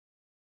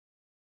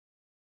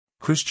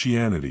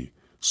Christianity,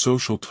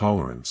 Social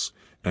Tolerance,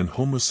 and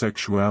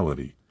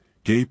Homosexuality,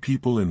 Gay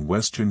People in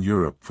Western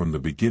Europe from the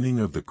Beginning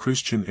of the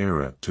Christian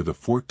Era to the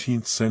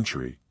 14th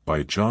Century,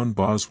 by John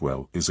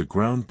Boswell is a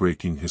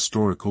groundbreaking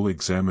historical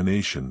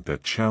examination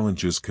that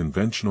challenges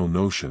conventional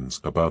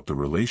notions about the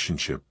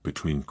relationship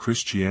between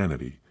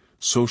Christianity,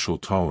 social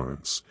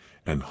tolerance,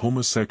 and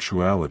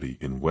homosexuality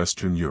in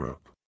Western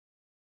Europe.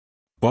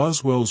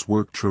 Boswell's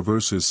work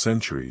traverses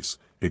centuries,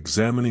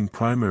 examining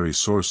primary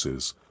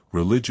sources,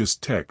 religious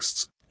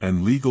texts,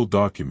 and legal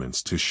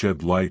documents to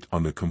shed light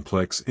on the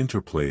complex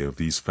interplay of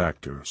these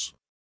factors.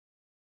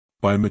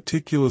 By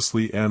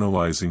meticulously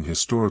analyzing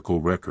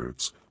historical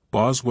records,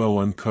 Boswell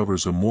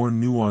uncovers a more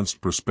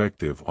nuanced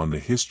perspective on the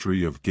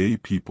history of gay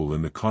people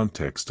in the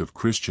context of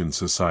Christian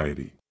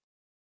society.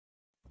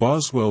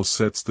 Boswell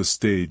sets the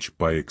stage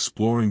by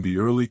exploring the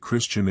early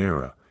Christian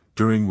era,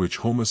 during which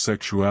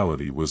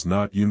homosexuality was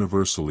not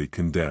universally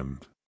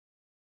condemned.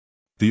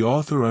 The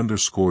author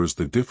underscores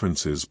the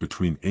differences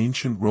between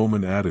ancient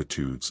Roman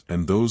attitudes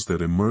and those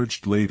that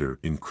emerged later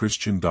in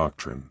Christian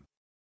doctrine.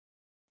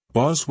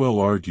 Boswell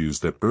argues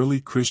that early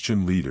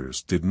Christian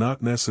leaders did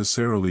not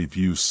necessarily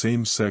view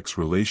same-sex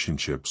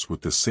relationships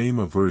with the same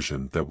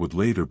aversion that would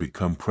later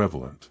become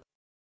prevalent.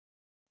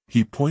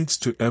 He points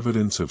to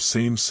evidence of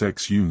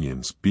same-sex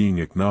unions being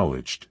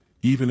acknowledged,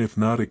 even if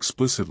not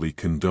explicitly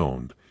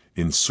condoned,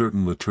 in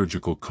certain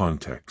liturgical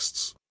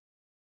contexts.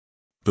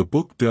 The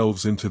book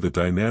delves into the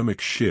dynamic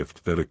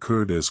shift that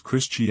occurred as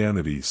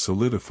Christianity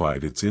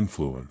solidified its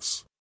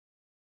influence.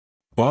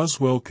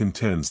 Boswell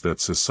contends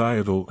that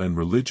societal and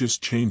religious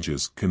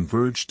changes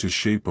converged to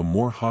shape a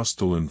more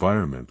hostile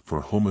environment for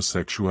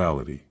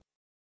homosexuality.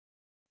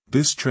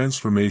 This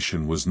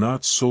transformation was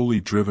not solely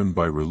driven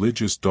by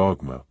religious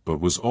dogma but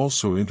was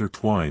also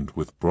intertwined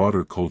with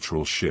broader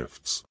cultural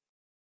shifts.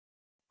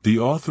 The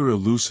author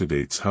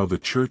elucidates how the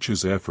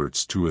Church's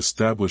efforts to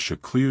establish a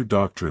clear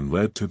doctrine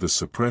led to the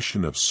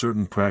suppression of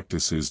certain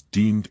practices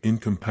deemed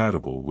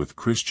incompatible with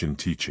Christian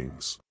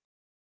teachings.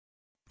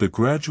 The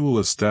gradual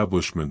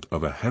establishment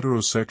of a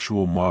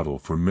heterosexual model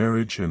for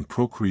marriage and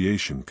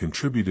procreation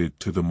contributed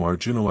to the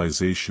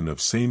marginalization of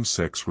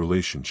same-sex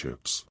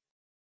relationships.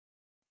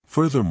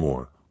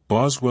 Furthermore,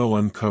 Boswell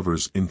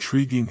uncovers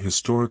intriguing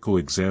historical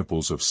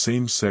examples of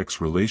same-sex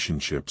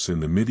relationships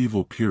in the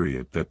medieval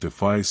period that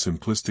defy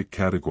simplistic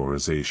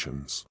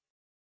categorizations.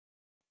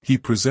 He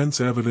presents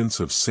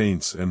evidence of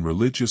saints and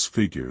religious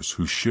figures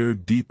who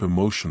shared deep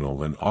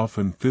emotional and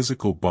often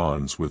physical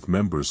bonds with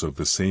members of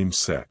the same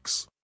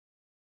sex.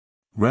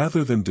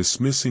 Rather than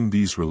dismissing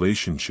these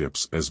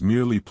relationships as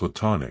merely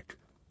platonic,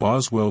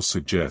 Boswell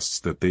suggests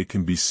that they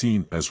can be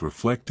seen as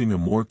reflecting a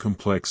more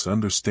complex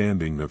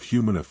understanding of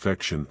human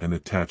affection and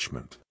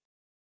attachment.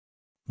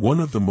 One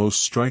of the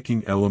most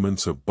striking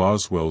elements of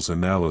Boswell's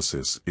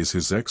analysis is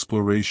his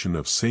exploration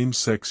of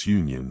same-sex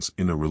unions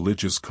in a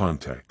religious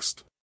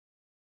context.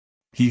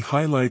 He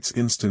highlights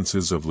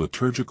instances of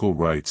liturgical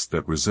rites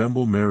that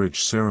resemble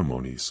marriage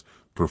ceremonies,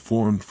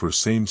 performed for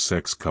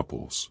same-sex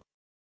couples.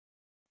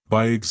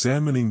 By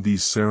examining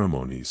these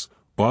ceremonies,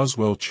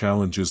 Boswell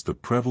challenges the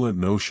prevalent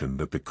notion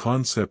that the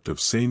concept of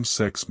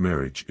same-sex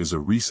marriage is a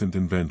recent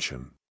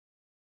invention.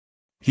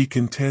 He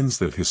contends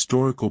that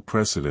historical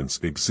precedents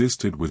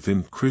existed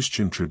within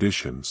Christian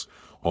traditions,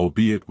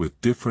 albeit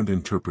with different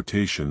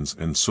interpretations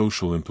and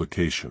social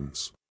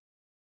implications.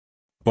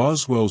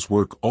 Boswell's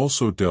work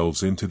also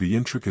delves into the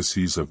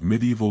intricacies of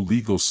medieval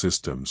legal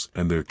systems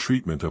and their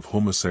treatment of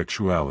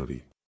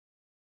homosexuality.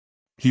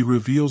 He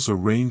reveals a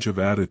range of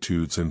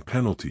attitudes and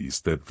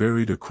penalties that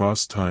varied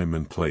across time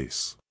and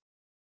place.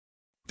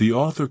 The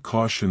author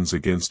cautions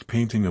against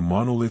painting a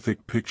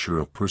monolithic picture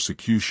of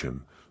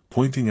persecution,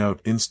 pointing out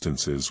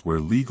instances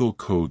where legal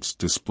codes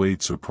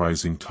displayed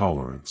surprising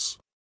tolerance.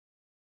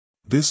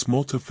 This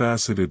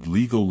multifaceted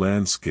legal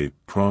landscape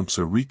prompts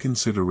a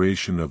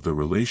reconsideration of the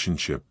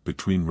relationship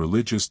between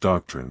religious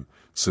doctrine,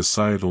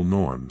 societal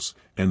norms,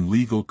 and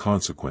legal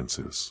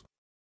consequences.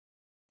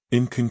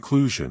 In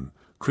conclusion,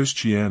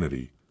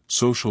 Christianity,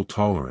 Social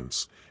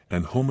Tolerance,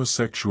 and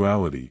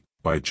Homosexuality,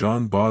 by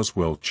John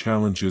Boswell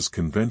challenges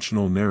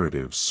conventional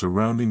narratives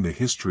surrounding the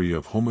history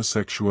of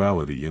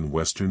homosexuality in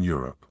Western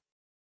Europe.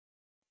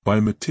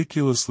 By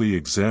meticulously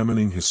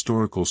examining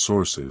historical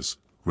sources,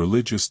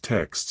 religious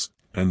texts,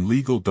 and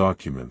legal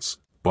documents,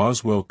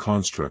 Boswell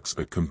constructs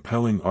a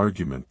compelling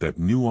argument that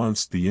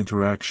nuanced the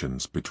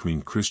interactions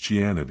between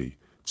Christianity,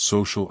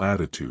 social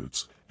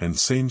attitudes, and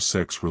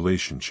same-sex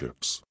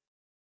relationships.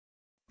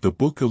 The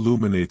book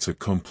illuminates a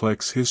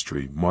complex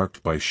history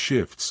marked by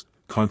shifts,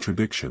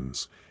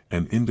 contradictions,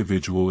 and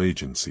individual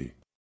agency.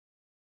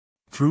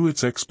 Through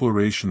its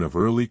exploration of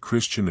early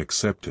Christian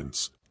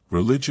acceptance,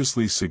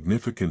 religiously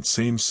significant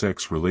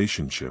same-sex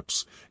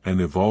relationships,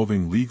 and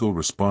evolving legal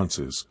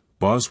responses,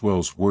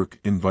 Boswell's work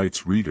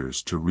invites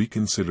readers to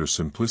reconsider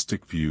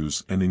simplistic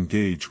views and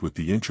engage with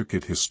the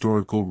intricate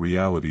historical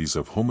realities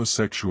of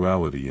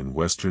homosexuality in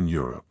Western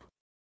Europe.